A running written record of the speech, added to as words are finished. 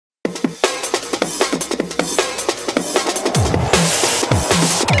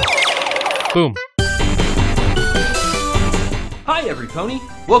Boom. Hi, every pony.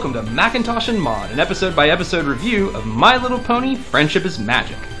 Welcome to Macintosh and Maud, an episode-by-episode review of My Little Pony: Friendship is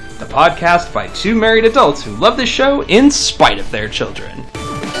Magic, the podcast by two married adults who love this show in spite of their children.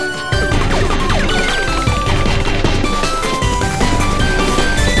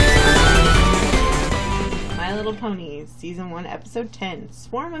 My Little Ponies, Season 1, Episode 10,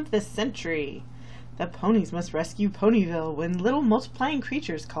 Swarm of the Century. The ponies must rescue Ponyville when little multiplying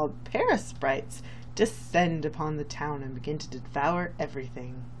creatures called Parasprites descend upon the town and begin to devour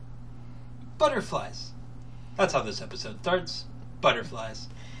everything. Butterflies. That's how this episode starts. Butterflies.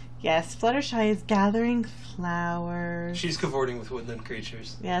 Yes, Fluttershy is gathering flowers. She's cavorting with woodland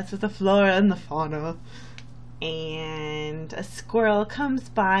creatures. Yes, with the flora and the fauna. And a squirrel comes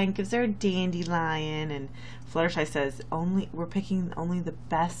by and gives her a dandelion, and Fluttershy says, we're picking only the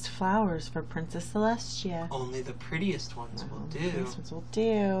best flowers for Princess Celestia. Only the prettiest ones will do. The prettiest ones will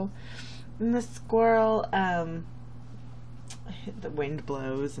do. And the squirrel, the wind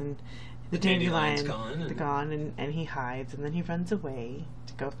blows, and the dandelion's gone, and he hides, and then he runs away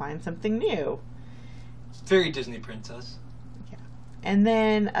to go find something new. Very Disney princess. Yeah. And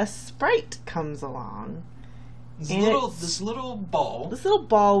then a sprite comes along. This little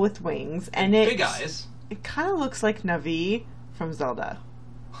ball with wings, and big eyes. It kind of looks like Navi from Zelda.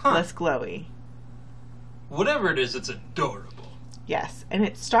 Huh. Less glowy. Whatever it is, it's adorable. Yes, and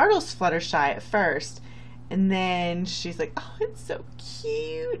it startles Fluttershy at first, and then she's like, "Oh, it's so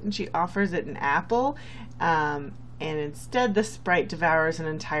cute," and she offers it an apple, and instead the sprite devours an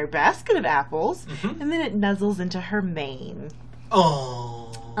entire basket of apples, and then it nuzzles into her mane.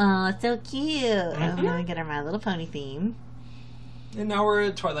 Oh, so cute. I'm gonna get her My Little Pony theme. And now we're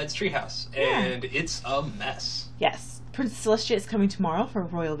at Twilight's treehouse, and it's a mess. Yes, Princess Celestia is coming tomorrow for a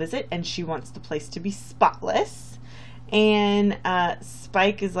royal visit, and she wants the place to be spotless. And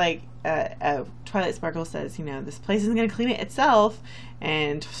Spike is like, Twilight Sparkle says, this place isn't going to clean it itself.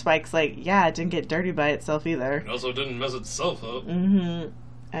 And Spike's like, yeah, it didn't get dirty by itself either. It also didn't mess itself up. Mm-hmm.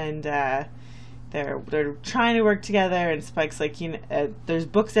 And they're trying to work together, and Spike's like, there's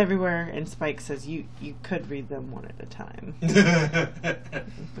books everywhere, and Spike says, you could read them one at a time.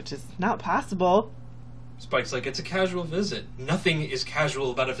 Which is not possible. Spike's like, it's a casual visit. Nothing is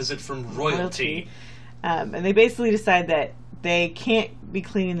casual about a visit from royalty. And they basically decide that they can't be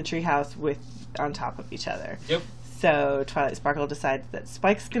cleaning the treehouse on top of each other. Yep. So Twilight Sparkle decides that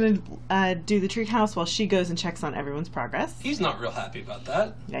Spike's going to do the treehouse while she goes and checks on everyone's progress. He's not real happy about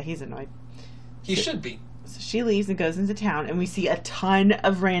that. Yeah, he's annoyed. He should be. So she leaves and goes into town, and we see a ton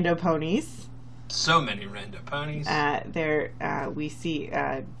of rando ponies. So many rando ponies. We see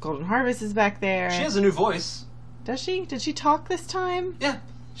Golden Harvest is back there. She has a new voice. Does she? Did she talk this time? Yeah.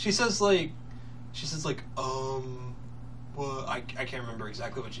 She says well, I can't remember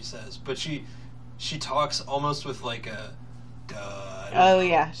exactly what she says, but she talks almost with like a duh. Oh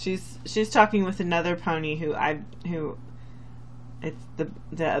yeah, she's talking with another pony who it's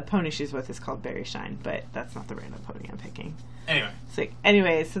the pony she's with is called Berry Shine, but that's not the random pony I'm picking.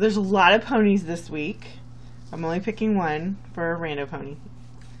 Anyway. So there's a lot of ponies this week. I'm only picking one for a rando pony.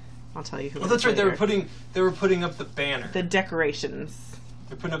 I'll tell you who. Oh, that's right. They were putting up the banner. The decorations.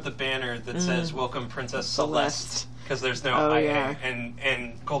 They're putting up the banner that says "Welcome, Princess Celeste," because there's no IA. Yeah.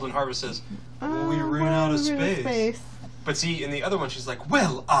 And Golden Harvest says, we ran out of space. But see, in the other one, she's like,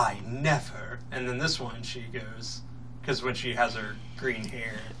 "Well, I never." And then this one, she goes, because when she has her green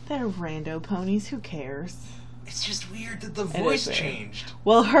hair. They're rando ponies. Who cares? It's just weird that the voice changed.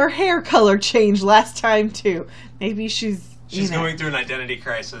 Well, her hair color changed last time too. Maybe she's going through an identity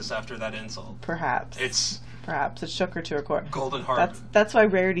crisis after that insult. Perhaps it shook her to her core. Golden Harvest. That's why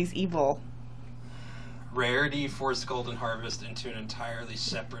Rarity's evil. Rarity forced Golden Harvest into an entirely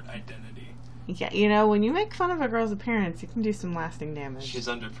separate identity. Yeah, when you make fun of a girl's appearance, you can do some lasting damage. She's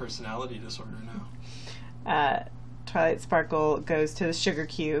under personality disorder now. Twilight Sparkle goes to the Sugar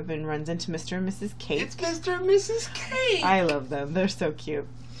Cube and runs into Mr. and Mrs. Cake. It's Mr. and Mrs. Cake! I love them. They're so cute.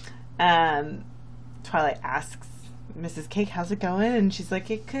 Twilight asks Mrs. Cake, how's it going? And she's like,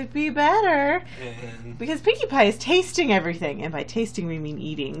 it could be better. Because Pinkie Pie is tasting everything. And by tasting, we mean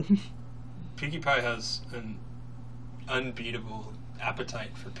eating. Pinkie Pie has an unbeatable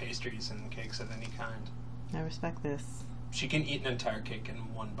appetite for pastries and cakes of any kind. I respect this. She can eat an entire cake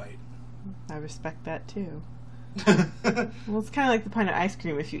in one bite. I respect that, too. Well, it's kind of like the pint of ice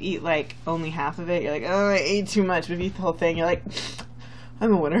cream. If you eat, only half of it, you're like, oh, I ate too much. But if you eat the whole thing, you're like,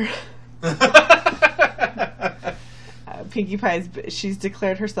 I'm a winner. Pinkie Pie's, she's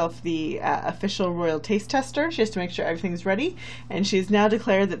declared herself the official royal taste tester. She has to make sure everything's ready. And she's now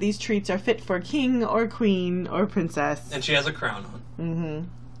declared that these treats are fit for king or queen or princess. And she has a crown on. Mm-hmm.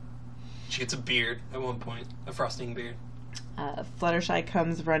 She gets a beard at one point, a frosting beard. Fluttershy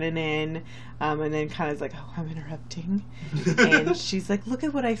comes running in, and then kind of is like, "Oh, I'm interrupting," and she's like, "Look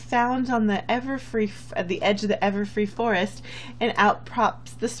at what I found on the at the edge of the Everfree forest," and out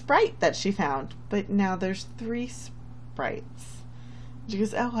props the sprite that she found. But now there's 3 sprites. She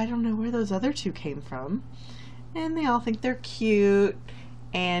goes, "Oh, I don't know where those other 2 came from," and they all think they're cute.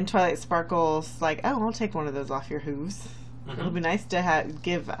 And Twilight Sparkle's like, "Oh, I'll take one of those off your hooves. Mm-hmm. It'll be nice to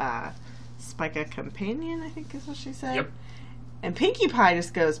give Spike a companion," I think is what she said. Yep. And Pinkie Pie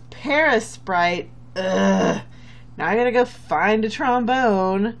just goes, "Parasprite, ugh. Now I gotta go find a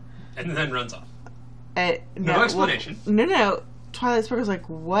trombone." And then runs off. No explanation. No. Twilight Sparkle's like,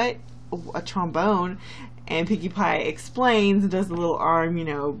 "What? A trombone?" And Pinkie Pie explains and does the little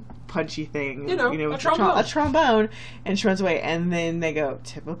arm, punchy thing. A trombone. A trombone. And she runs away. And then they go,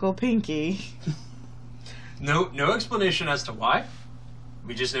 "Typical Pinkie." No explanation as to why.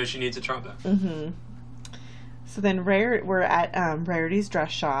 We just know she needs a trombone. Mm-hmm. So then we're at Rarity's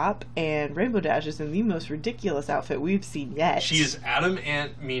dress shop, and Rainbow Dash is in the most ridiculous outfit we've seen yet. She is Adam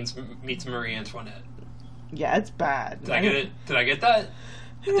Ant meets Marie Antoinette. Yeah, it's bad. Did I get it? Did I get that?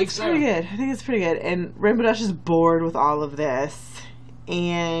 I think so. Pretty good. I think it's pretty good. And Rainbow Dash is bored with all of this,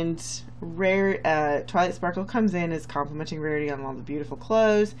 and Twilight Sparkle comes in, is complimenting Rarity on all the beautiful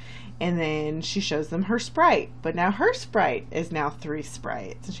clothes, and then she shows them her sprite. But now her sprite is now 3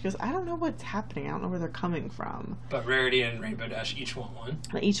 sprites. And she goes, "I don't know what's happening. I don't know where they're coming from." But Rarity and Rainbow Dash each want one.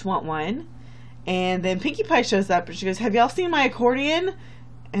 They each want one. And then Pinkie Pie shows up, and she goes, "Have y'all seen my accordion?"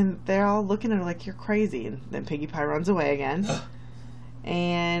 And they're all looking at her like, "You're crazy." And then Pinkie Pie runs away again.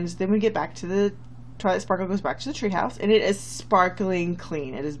 And then we get back to Twilight Sparkle goes back to the treehouse, and it is sparkling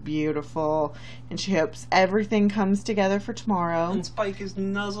clean. It is beautiful, and she hopes everything comes together for tomorrow. And Spike is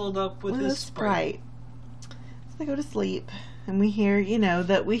nuzzled up with his sprite. So they go to sleep, and we hear,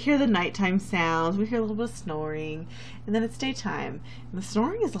 we hear the nighttime sounds. We hear a little bit of snoring, and then it's daytime, and the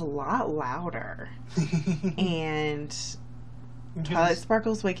snoring is a lot louder. And Twilight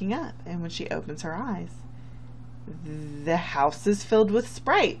Sparkle's waking up, and when she opens her eyes, the house is filled with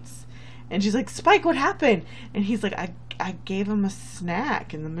sprites. And she's like, "Spike, what happened?" And he's like, I gave him a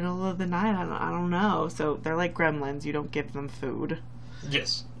snack in the middle of the night. I don't know." So they're like gremlins. You don't give them food.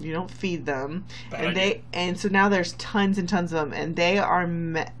 Yes. You don't feed them. Bad idea. And so now there's tons and tons of them, and they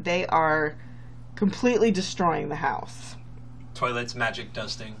are completely destroying the house. Twilight's magic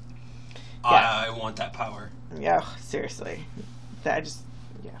dusting. Yeah. I want that power. Yeah, seriously.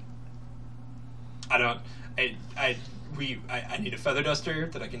 I need a feather duster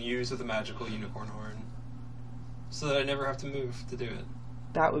that I can use with a magical unicorn horn, so that I never have to move to do it.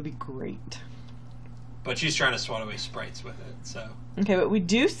 That would be great. But she's trying to swat away sprites with it, so. Okay, but we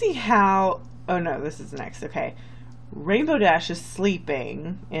do see how... Oh no, this is next. Okay. Rainbow Dash is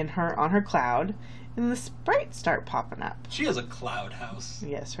sleeping on her cloud, and the sprites start popping up. She has a cloud house.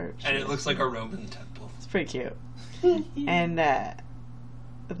 Yes, and it looks like a Roman temple. It's pretty cute. And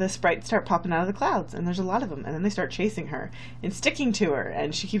the sprites start popping out of the clouds, and there's a lot of them, and then they start chasing her and sticking to her,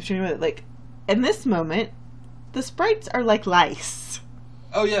 and she keeps running with it. Like, in this moment, the sprites are like lice.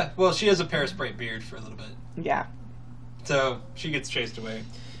 Oh yeah, well, she has a Parasprite beard for a little bit. Yeah. So she gets chased away,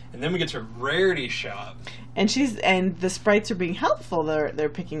 and then we get to Rarity's shop, and the sprites are being helpful. They're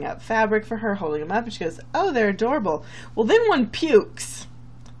picking up fabric for her, holding them up, and she goes, "Oh, they're adorable." Well, then one pukes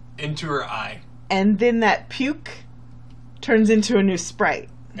into her eye, and then that puke turns into a new sprite.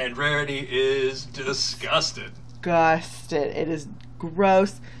 And Rarity is disgusted. It is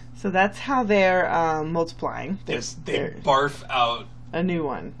gross. So that's how they're multiplying. They barf out a new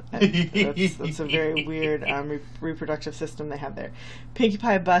one. That's a very weird reproductive system they have there. Pinkie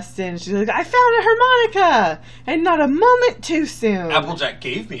Pie busts in. She's like, "I found a harmonica! And not a moment too soon." Applejack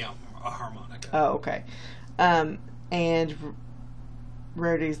gave me a harmonica. Oh, okay. And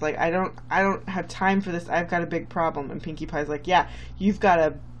Rarity's like, I don't have time for this. I've got a big problem." And Pinkie Pie's like, "Yeah, you've got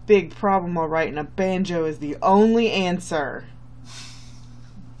a big problem, all right, and a banjo is the only answer."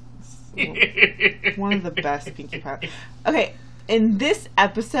 One of the best Pinkie Pie. Okay, in this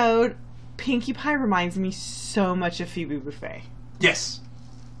episode, Pinkie Pie reminds me so much of Phoebe Buffay. Yes.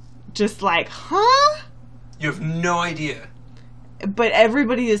 Just like, huh? You have no idea. But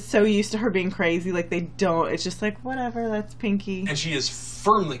everybody is so used to her being crazy, like they don't. It's just like, whatever, that's Pinkie. And she is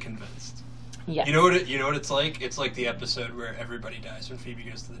firmly convinced. Yeah. You know what it's like? It's like the episode where everybody dies when Phoebe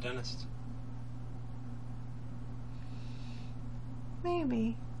goes to the dentist.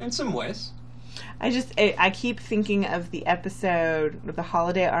 Maybe. In some ways. I keep thinking of the episode of The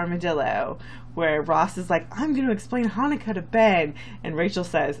Holiday Armadillo where Ross is like, "I'm going to explain Hanukkah to Ben," and Rachel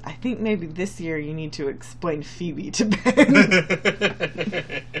says, "I think maybe this year you need to explain Phoebe to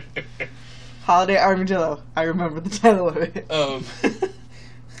Ben." Holiday Armadillo. I remember the title of it.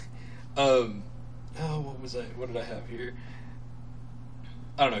 What did I have here?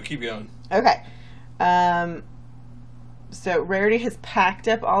 I don't know. Keep going. Okay. So Rarity has packed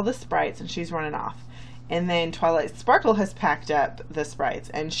up all the sprites and she's running off. And then Twilight Sparkle has packed up the sprites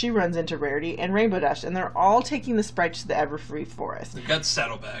and she runs into Rarity and Rainbow Dash, and they're all taking the sprites to the Everfree Forest. They've got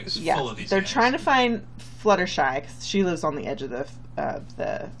saddlebags full of these. They're guys. trying to find Fluttershy because she lives on the edge of the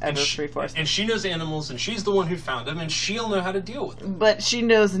Everfree Forest. And she knows animals, and she's the one who found them, and she'll know how to deal with them. But she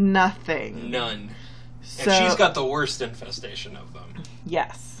knows nothing. None. So, and she's got the worst infestation of them.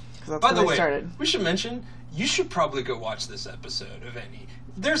 Yes. That's By the way, started. we should mention, you should probably go watch this episode of any.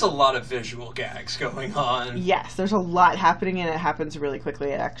 There's a lot of visual gags going on. Yes, there's a lot happening, and it happens really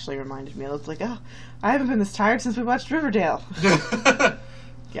quickly. It actually reminded me. I was like, oh, I haven't been this tired since we watched Riverdale.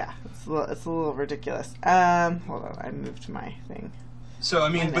 Yeah, it's a little ridiculous. Hold on, I moved my thing. So, I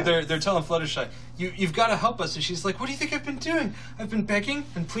mean, but they're telling Fluttershy, you've got to help us. And she's like, what do you think I've been doing? I've been begging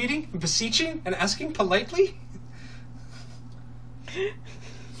and pleading and beseeching and asking politely.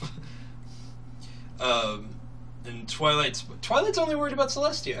 And Twilight's only worried about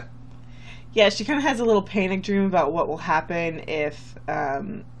Celestia. Yeah, she kind of has a little panic dream about what will happen if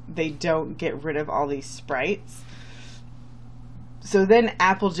they don't get rid of all these sprites. So then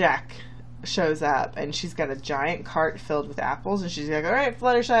Applejack shows up, and she's got a giant cart filled with apples, and she's like, all right,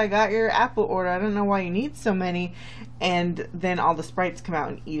 Fluttershy, I got your apple order. I don't know why you need so many. And then all the sprites come out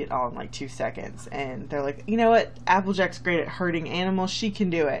and eat it all in like 2 seconds. And they're like, you know what? Applejack's great at hurting animals. She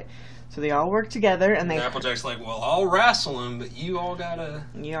can do it. So they all work together, and Applejack's like, well, I'll wrestle him, but you all gotta...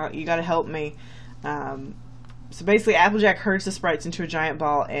 You gotta help me. So basically, Applejack herds the sprites into a giant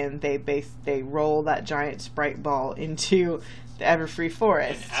ball, and they roll that giant sprite ball into the Everfree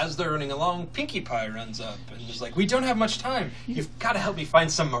Forest. And as they're running along, Pinkie Pie runs up and is like, we don't have much time. You've got to help me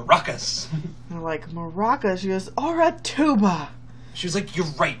find some maracas. They're like, maracas? She goes, or a tuba. She was like, you're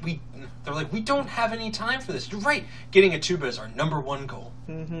right. They're like, we don't have any time for this. You're right. Getting a tuba is our #1 goal.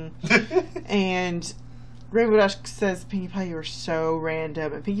 Mm-hmm. And Rainbow Dash says, Pinkie Pie, you are so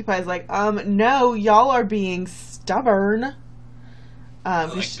random. And Pinkie Pie's like, no, y'all are being stubborn.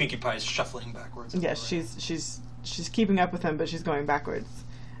 Pinkie Pie's shuffling backwards. Yeah, she's keeping up with him, but she's going backwards.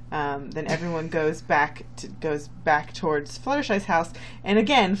 Then everyone goes back towards Fluttershy's house, and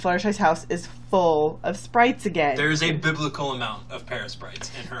again, Fluttershy's house is full of sprites again. There's a biblical amount of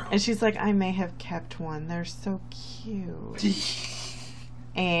parasprites in her home. And she's like, I may have kept one. They're so cute.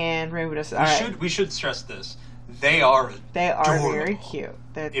 And Rainbow Dash says, we should stress this. They are adorable. Very cute.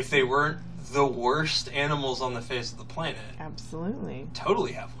 If they weren't the worst animals on the face of the planet, absolutely,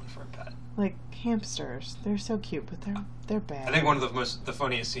 totally have one for a pet. Like hamsters, they're so cute, but they're bad. I think one of the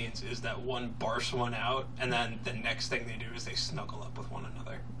funniest scenes is that one barfs one out, and then the next thing they do is they snuggle up with one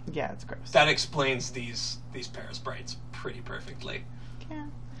another. Yeah, it's gross. That explains these parasprites pretty perfectly. Yeah.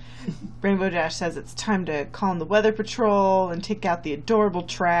 Rainbow Dash says it's time to call in the Weather Patrol and take out the adorable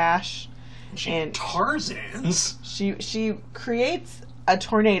trash. And Tarzans. She creates a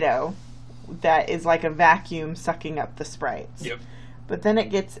tornado that is like a vacuum sucking up the sprites. Yep. But then it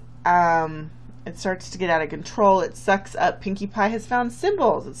gets it starts to get out of control. It sucks up. Pinkie Pie has found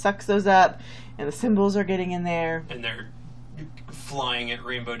symbols. It sucks those up, and the symbols are getting in there. And they're flying at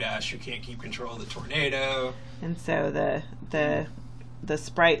Rainbow Dash, who can't keep control of the tornado. And so the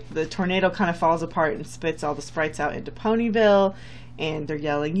tornado kind of falls apart and spits all the sprites out into Ponyville, and they're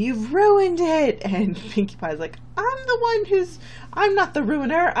yelling, "You've ruined it!" And Pinkie Pie's like, I'm not the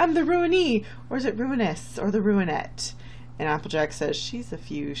ruiner, I'm the ruinee. Or is it ruiness or the ruinette? And Applejack says she's a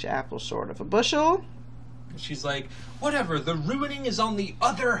few apples short of a bushel. She's like, whatever, the ruining is on the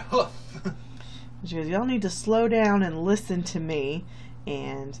other hoof. She goes, y'all need to slow down and listen to me.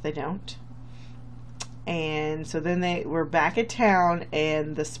 And they don't. And so then we're back at town,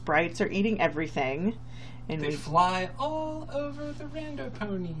 and the sprites are eating everything. And they fly all over the rando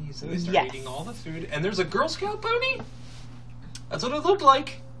ponies, and they start eating all the food. And there's a Girl Scout pony? That's what it looked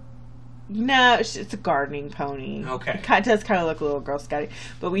like. No, it's a gardening pony. Okay. It does kind of look a little Girl Scouty.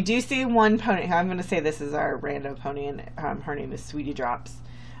 But we do see one pony. I'm going to say this is our rando pony, and her name is Sweetie Drops.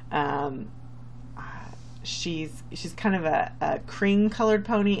 She's kind of a cream-colored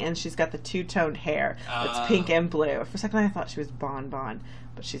pony, and she's got the two-toned hair. It's pink and blue. For a second, I thought she was Bon Bon,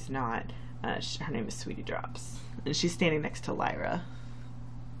 but she's not. Her name is Sweetie Drops. And she's standing next to Lyra.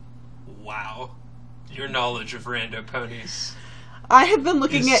 Wow. Your knowledge of rando ponies... I have been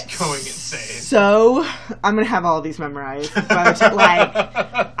looking at going insane. So I'm gonna have all of these memorized.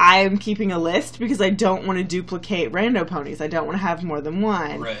 But I'm keeping a list because I don't want to duplicate rando ponies. I don't want to have more than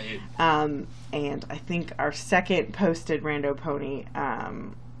one. Right. And I think our second posted rando pony,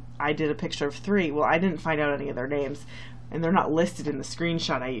 I did a picture of 3. Well, I didn't find out any of their names, and they're not listed in the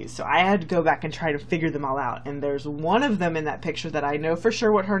screenshot I used. So I had to go back and try to figure them all out. And there's one of them in that picture that I know for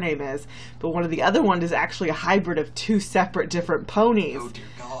sure what her name is, but one of the other ones is actually a hybrid of 2 separate different ponies. Oh, dear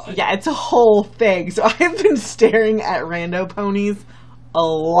God. Yeah, it's a whole thing. So I've been staring at rando ponies a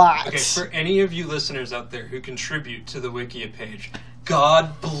lot. Okay, for any of you listeners out there who contribute to the Wikia page,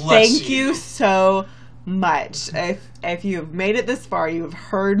 God bless you. Thank you so much. If you have made it this far, you have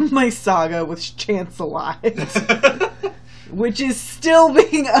heard my saga with Chancelot. Which is still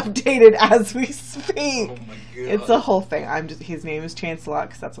being updated as we speak. Oh my God. It's a whole thing. His name is Chancelot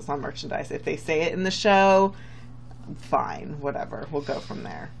because that's what's on merchandise. If they say it in the show, fine, whatever. We'll go from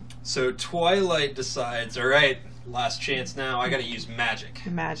there. So Twilight decides, all right, last chance now. I got to use magic.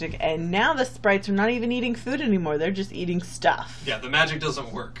 Magic, and now the sprites are not even eating food anymore. They're just eating stuff. Yeah, the magic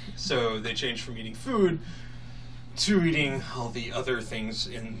doesn't work. So they change from eating food to eating all the other things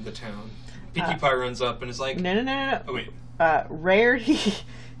in the town. Pinkie Pie runs up and is like, No. Oh, wait. Rarity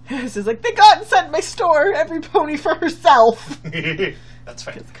is like, they got inside my store, every pony for herself. That's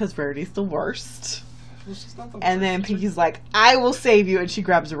fine. Because Rarity's the worst. She's not the And then Pinkie's like, I will save you, and she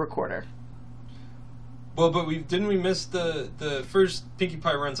grabs a recorder. Well, but didn't we miss the first Pinkie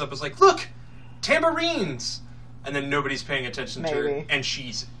Pie runs up is like, look, tambourines! And then nobody's paying attention to her, and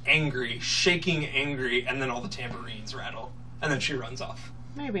she's angry, shaking angry, and then all the tambourines rattle. And then she runs off.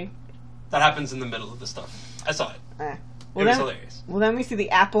 Maybe. That happens in the middle of the stuff. I saw it. Well, it was hilarious. Well, then we see the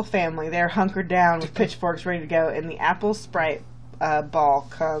Apple family. They're hunkered down with pitchforks ready to go, and the Apple Sprite ball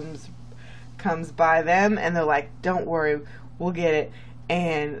comes by them, and they're like, don't worry, we'll get it.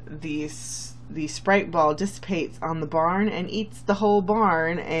 And the Sprite ball dissipates on the barn and eats the whole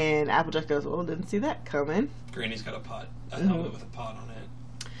barn, and Applejack goes, well, didn't see that coming. Granny's got a helmet with a pot on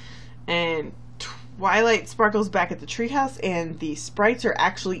it. And Twilight sparkles back at the treehouse, and the sprites are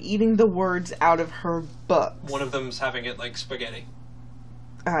actually eating the words out of her book. One of them's having it like spaghetti.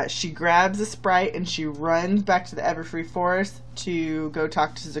 She grabs a sprite and she runs back to the Everfree Forest to go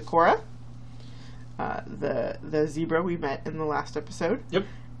talk to Zecora, the zebra we met in the last episode. Yep.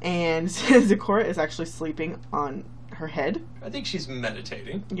 And Zecora is actually sleeping on her head. I think she's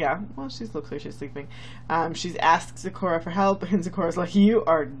meditating. Yeah, well, looks like she's sleeping. She's asked Zecora for help, and Zecora's like, you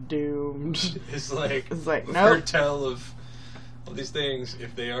are doomed. It's like no. Heard tell of all these things,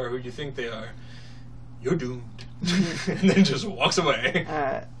 if they are who you think they are, you're doomed. And then just walks away.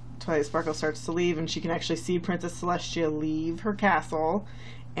 Twilight Sparkle starts to leave, and she can actually see Princess Celestia leave her castle,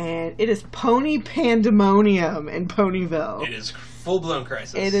 and it is pony pandemonium in Ponyville. It is full-blown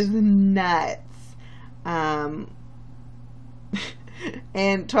crisis. It is nuts.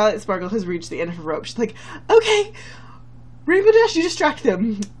 And Twilight Sparkle has reached the end of her rope. She's like, okay, Rainbow Dash, you distract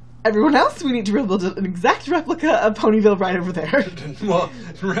them. Everyone else, we need to build an exact replica of Ponyville right over there. Well,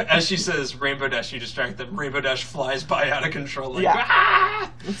 as she says, Rainbow Dash, you distract them. Rainbow Dash flies by out of control. Like, yeah.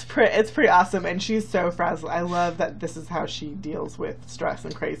 Ah! It's pretty awesome, and she's so frazzled. I love that this is how she deals with stress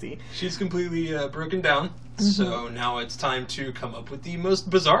and crazy. She's completely broken down, so now it's time to come up with the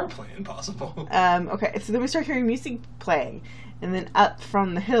most bizarre plan possible. Okay, so then we start hearing music playing, and then up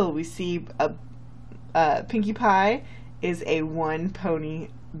from the hill we see Pinkie Pie is a one-pony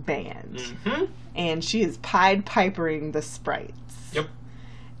band, and she is Pied Pipering the sprites. Yep.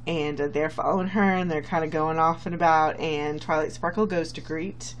 And they're following her, and they're kind of going off and about, and Twilight Sparkle goes to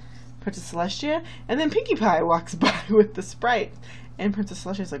greet Princess Celestia, and then Pinkie Pie walks by with the sprite, and Princess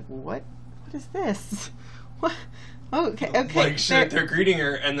Celestia's like, what is this? What? Okay. Like, they're greeting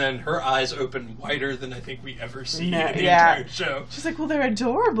her, and then her eyes open wider than I think we ever see in the entire show. She's like, well, they're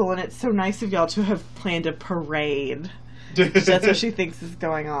adorable, and it's so nice of y'all to have planned a parade. That's what she thinks is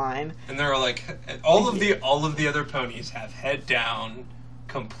going on. And they're like, all of the other ponies have head down,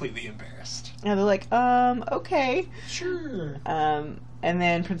 completely embarrassed. And they're like, okay. Sure. And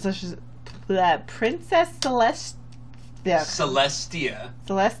then Princess Celestia.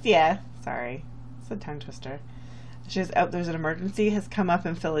 Sorry. It's a tongue twister. She says, there's an emergency has come up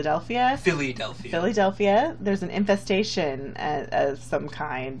in Philadelphia. There's an infestation of some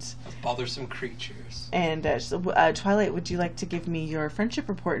kind. Of bothersome creatures. And Twilight, would you like to give me your friendship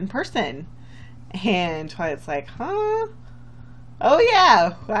report in person? And Twilight's like, huh? Oh,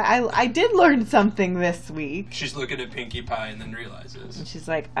 yeah. I did learn something this week. She's looking at Pinkie Pie and then realizes. And she's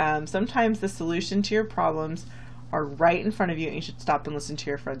like, sometimes the solution to your problems are right in front of you, and you should stop and listen to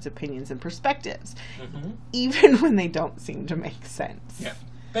your friends' opinions and perspectives, even when they don't seem to make sense. Yeah.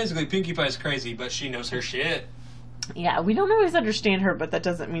 Basically, Pinkie Pie's crazy, but she knows her shit. Yeah, we don't always understand her, but that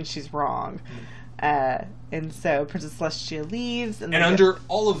doesn't mean she's wrong. And so Princess Celestia leaves. And under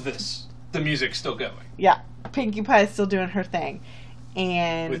all of this, the music's still going. Yeah, Pinkie Pie is still doing her thing.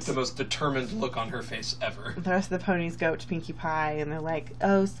 And with the most determined look on her face ever. The rest of the ponies go up to Pinkie Pie, and they're like,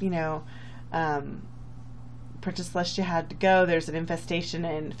 oh, Princess Celestia had to go. There's an infestation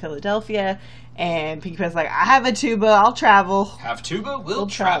in Philadelphia. And Pinkie Pie's like, I have a tuba. I'll travel. Have tuba? We'll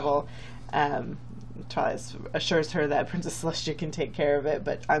travel. Twilight assures her that Princess Celestia can take care of it,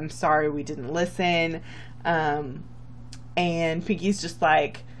 but I'm sorry we didn't listen. And Pinkie's just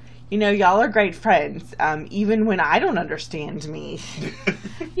like, y'all are great friends, even when I don't understand me,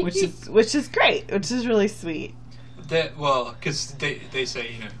 which is great, which is really sweet. Because they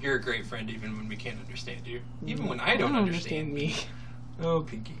say, you're a great friend even when we can't understand you, even when I don't understand me. Oh,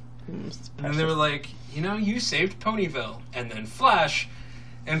 Pinkie. And then they were like, you saved Ponyville, and then Flash,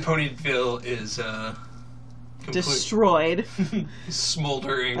 and Ponyville is destroyed,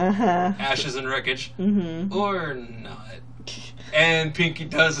 smoldering, ashes and wreckage, or not. And Pinkie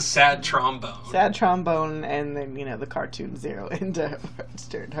does a sad trombone, and then the cartoon zero into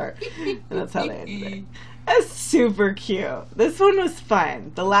Registered Heart, and that's how they ended it. That's super cute. This one was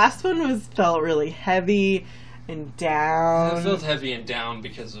fun. The last one felt really heavy and down. It felt heavy and down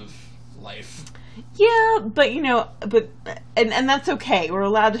because of life. Yeah, but and that's okay. We're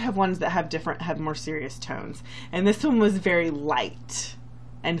allowed to have ones that have more serious tones, and this one was very light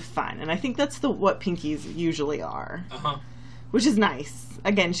and fun, and I think that's what Pinkies usually are. Which is nice.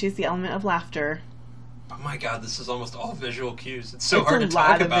 Again, she has the element of laughter. Oh my god, this is almost all visual cues. It's so hard to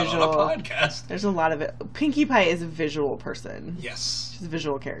talk about on a podcast. There's a lot of it. Pinkie Pie is a visual person. Yes. She's a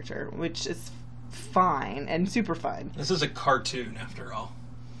visual character, which is fine and super fun. This is a cartoon, after all.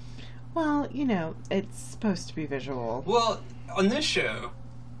 Well, it's supposed to be visual. Well, on this show,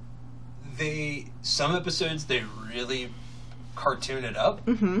 some episodes, they really cartoon it up,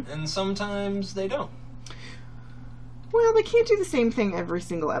 and sometimes they don't. Well, they can't do the same thing every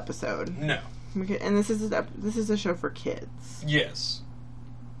single episode. No. Okay, and this is a show for kids. Yes.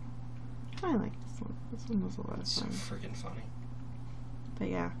 I like this one. This one was a lot of fun. So freaking funny. But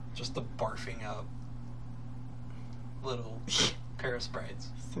yeah. Just the barfing up little pair of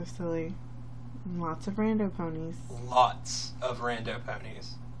sprites. So silly. And lots of rando ponies. Lots of rando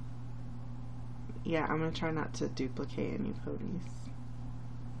ponies. Yeah, I'm going to try not to duplicate any ponies.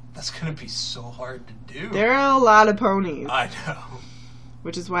 That's going to be so hard to do. There are a lot of ponies. I know.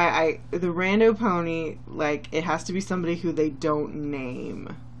 Which is why the rando pony, it has to be somebody who they don't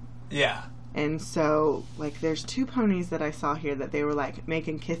name. Yeah. And so, there's two ponies that I saw here that they were,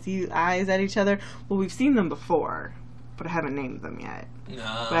 making kissy eyes at each other. Well, we've seen them before, but I haven't named them yet.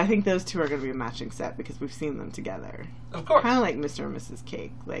 No. But I think those two are going to be a matching set because we've seen them together. Of course. Kind of like Mr. and Mrs.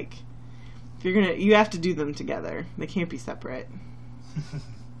 Cake. If you have to do them together. They can't be separate.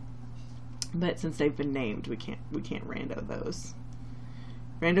 But since they've been named, we can't rando those.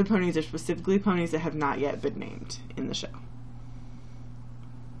 Rando ponies are specifically ponies that have not yet been named in the show.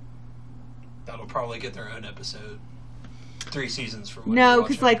 That'll probably get their own episode. 3 seasons for when No,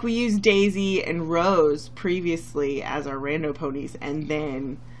 because we used Daisy and Rose previously as our rando ponies, and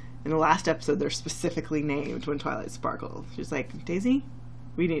then in the last episode they're specifically named when Twilight sparkled. She's like, Daisy,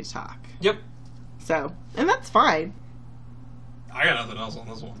 we need to talk. Yep. So, and that's fine. I got nothing else on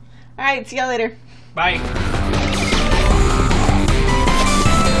this one. Alright, see y'all later. Bye.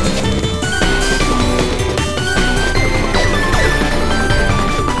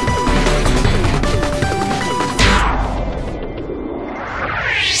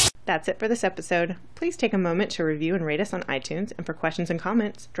 That's it for this episode. Please take a moment to review and rate us on iTunes, and for questions and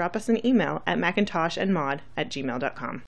comments, drop us an email at macintoshandmod@gmail.com.